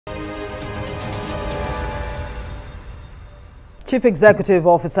Chief Executive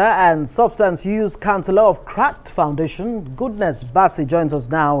Officer and Substance Use Counselor of Cracked Foundation, Goodness Bassey, joins us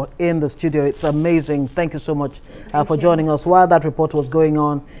now in the studio. It's amazing. Thank you so much for joining us. While that report was going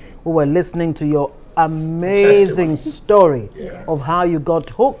on, we were listening to your amazing story of how you got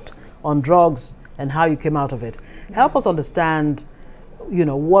hooked on drugs and how you came out of it. Help us understand,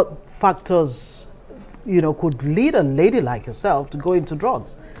 what factors, could lead a lady like yourself to go into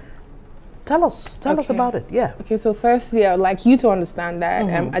drugs. Tell us about it. Yeah. Okay, so firstly, I would like you to understand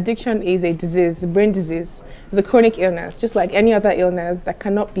that addiction is a disease, a brain disease. It's a chronic illness, just like any other illness that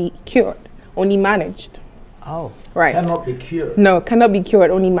cannot be cured, only managed. Oh. Right. Cannot be cured. No, cannot be cured,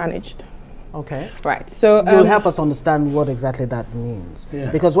 only managed. Okay. Right. So you'll help us understand what exactly that means. Yeah.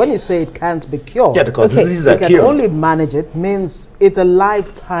 Because when you say it can't be cured, because this is you can only manage it, means it's a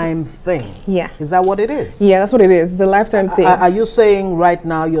lifetime thing. Yeah. Is that what it is? Yeah, that's what it is. It's a lifetime thing. Are you saying right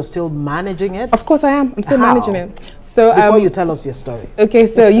now you're still managing it? Of course I am. I'm still managing it. So before you tell us your story.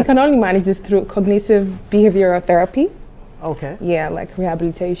 Okay, so you can only manage this through cognitive behavioral therapy. Okay. Yeah, like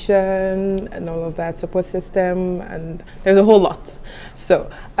rehabilitation and all of that, support system, and there's a whole lot. So,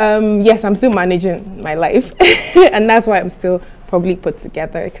 yes, I'm still managing my life, and that's why I'm still probably put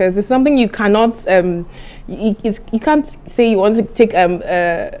together, because it's something you cannot, you can't say you want to take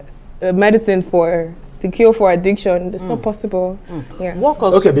medicine for the cure for addiction. It's not possible. Yeah. Walk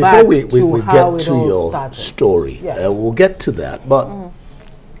us before back we get to your started. story, we'll get to that, but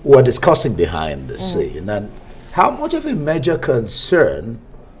we're discussing behind the scene, and how much of a major concern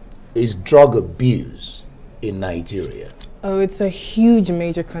is drug abuse in Nigeria? Oh, it's a huge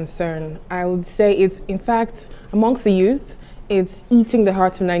major concern. I would say it's, in fact, amongst the youth, it's eating the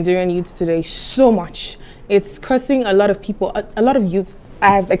hearts of Nigerian youth today so much. It's cursing a lot of people, a lot of youth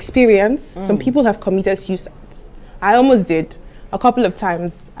I've experienced. Some people have committed suicide. I almost did a couple of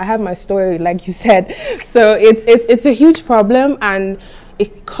times. I have my story, like you said. So it's a huge problem, and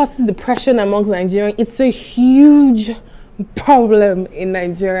it causes depression amongst Nigerians. It's a huge problem in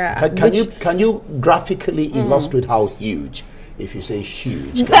Nigeria. Can you graphically illustrate how huge? If you say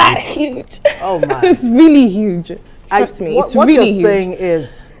huge, that huge. Oh my! It's really huge. Trust me, it's what really you're huge. saying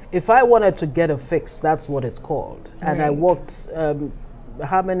is, if I wanted to get a fix, that's what it's called, and I walked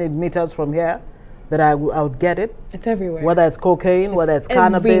how many meters from here, that I would get it. It's everywhere. Whether it's cocaine, whether it's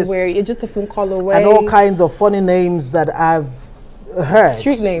cannabis, everywhere. You're just a phone call away, and all kinds of funny names that I've heard.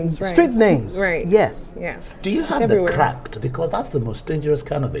 Street names, right? Street names, right? Yes. Yeah. Do you have the cracked? Because that's the most dangerous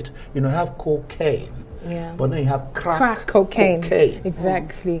kind of it. You have cocaine. Yeah. But then you have crack cocaine. Cocaine.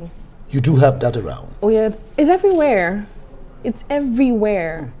 Exactly. You do have that around. Oh yeah, it's everywhere. It's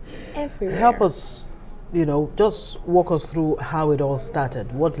everywhere. Everywhere. Help us, just walk us through how it all started.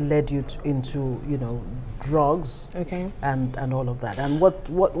 What led you into, drugs? Okay. And all of that. And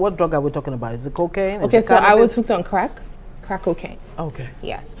what drug are we talking about? Is it cocaine? Okay, so I was hooked on crack cocaine. Okay.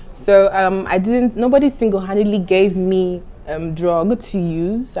 Yes. So nobody single-handedly gave me drug to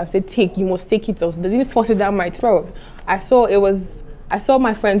use. I said, you must take it. They didn't force it down my throat. I saw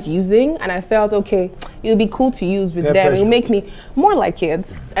my friends using, and I felt, okay, it would be cool to use with them. It would make me more like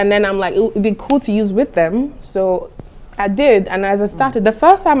kids. And then I'm like, it would be cool to use with them. So I did, and as I started, the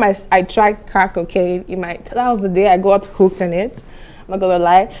first time I tried crack cocaine, that was the day I got hooked on it. I'm not gonna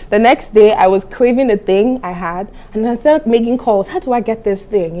lie. The next day, I was craving the thing I had, and I started making calls. How do I get this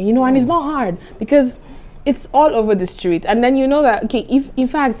thing? And it's not hard because it's all over the street. And then that, okay, in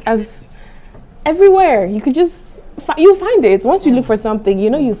fact, as everywhere, you could just you find it. Once you look for something,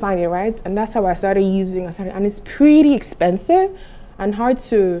 you find it, right? And that's how I started using. And it's pretty expensive and hard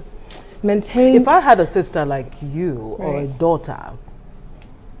to maintain. If I had a sister like you or a daughter,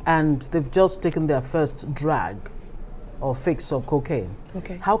 and they've just taken their first drag or fix of cocaine,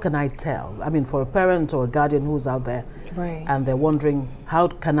 how can I tell? I mean, for a parent or a guardian who's out there, and they're wondering, how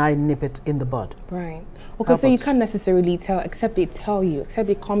can I nip it in the bud? Right. Okay, so you can't necessarily tell, except they tell you, except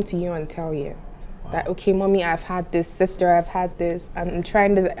they come to you and tell you. That, okay, mommy, I've had this, sister, I've had this, I'm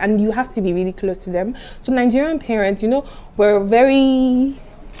trying this, and you have to be really close to them. So Nigerian parents, we're very,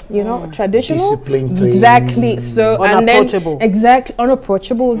 traditional. Disciplined. Exactly. So unapproachable.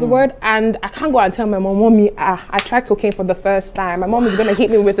 Unapproachable is the word. And I can't go and tell my mom, mommy, I tried cocaine for the first time. My mom is gonna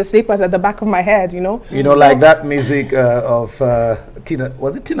hit me with the slippers at the back of my head, like that music of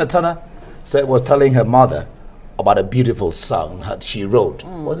Tina Turner was telling her mother about a beautiful song that she wrote.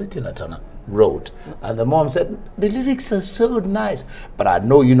 Was it Tina Turner? Wrote, and the mom said the lyrics are so nice, but I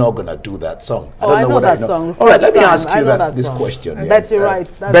know you're not gonna do that song. I know that song. All right, let me ask you this question. Betty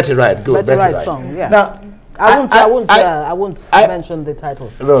Wright. Betty Wright, good. Betty Wright song. Yeah. Now, I won't mention the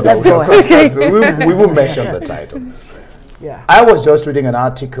title. No, Let's go ahead. We won't mention the title. Yeah. I was just reading an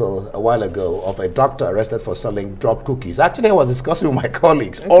article a while ago of a doctor arrested for selling drop cookies. Actually, I was discussing with my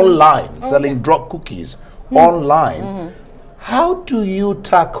colleagues online, selling drop cookies online. How do you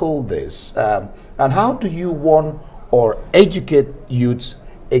tackle this? And how do you warn or educate youths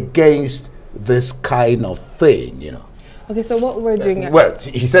against this kind of thing, you know? Okay, so what we're doing... well,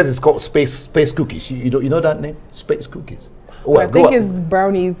 he says it's called space cookies. You know that name? Space cookies. Well, I think it's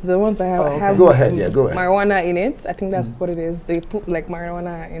brownies, the ones that have go ahead, yeah, go ahead. marijuana in it. I think that's what it is. They put like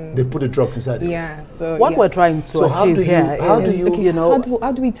marijuana in. They put the drugs inside it. Yeah. So what we're trying to achieve here is, you know,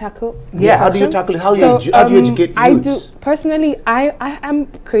 how do we tackle? Yeah, how do you tackle it? How do you educate youths? Personally, I am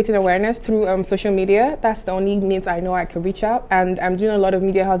creating awareness through social media. That's the only means I know I can reach out, and I'm doing a lot of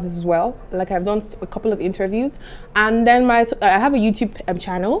media houses as well. Like I've done a couple of interviews, and then I have a YouTube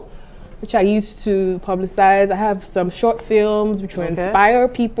channel, which I used to publicize. I have some short films which will inspire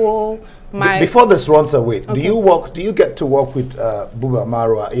people. Before this runs away, do you get to work with Buba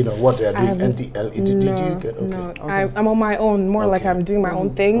Marwa? You know what they are doing? No, I'm on my own. More like I'm doing my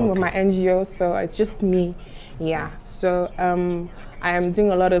own thing with my NGO. So it's just me. Yeah. So I am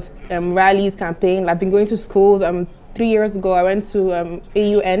doing a lot of rallies, campaign. I've been going to schools. 3 years ago, I went to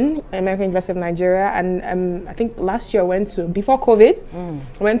AUN, American University of Nigeria, and I think last year I went to, before COVID,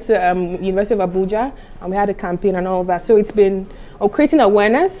 I went to University of Abuja, and we had a campaign and all of that. So it's been creating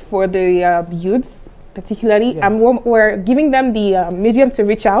awareness for the youths, particularly, and we're giving them the medium to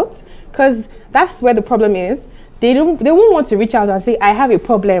reach out, because that's where the problem is. They won't want to reach out and say, I have a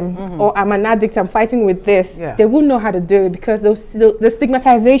problem, or I'm an addict, I'm fighting with this. Yeah. They won't know how to do it because the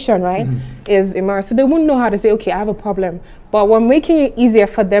stigmatization, right, is immersed. So they won't know how to say, okay, I have a problem. But we're making it easier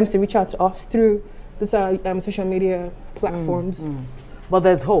for them to reach out to us through these social media platforms. But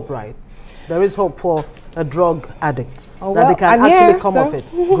there's hope, right? There is hope for a drug addict, that they can actually come off it.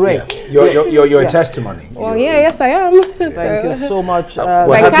 Great. Yeah. You're a testimony. Well, yes, I am. Thank you so much.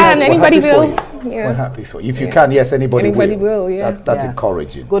 Anybody will. We're happy for you. If you can, yes, anybody will. Yeah. That's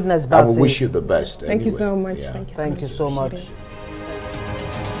encouraging. Goodness, I Bassey. will wish you the best. Thank you so much. Thank you so much.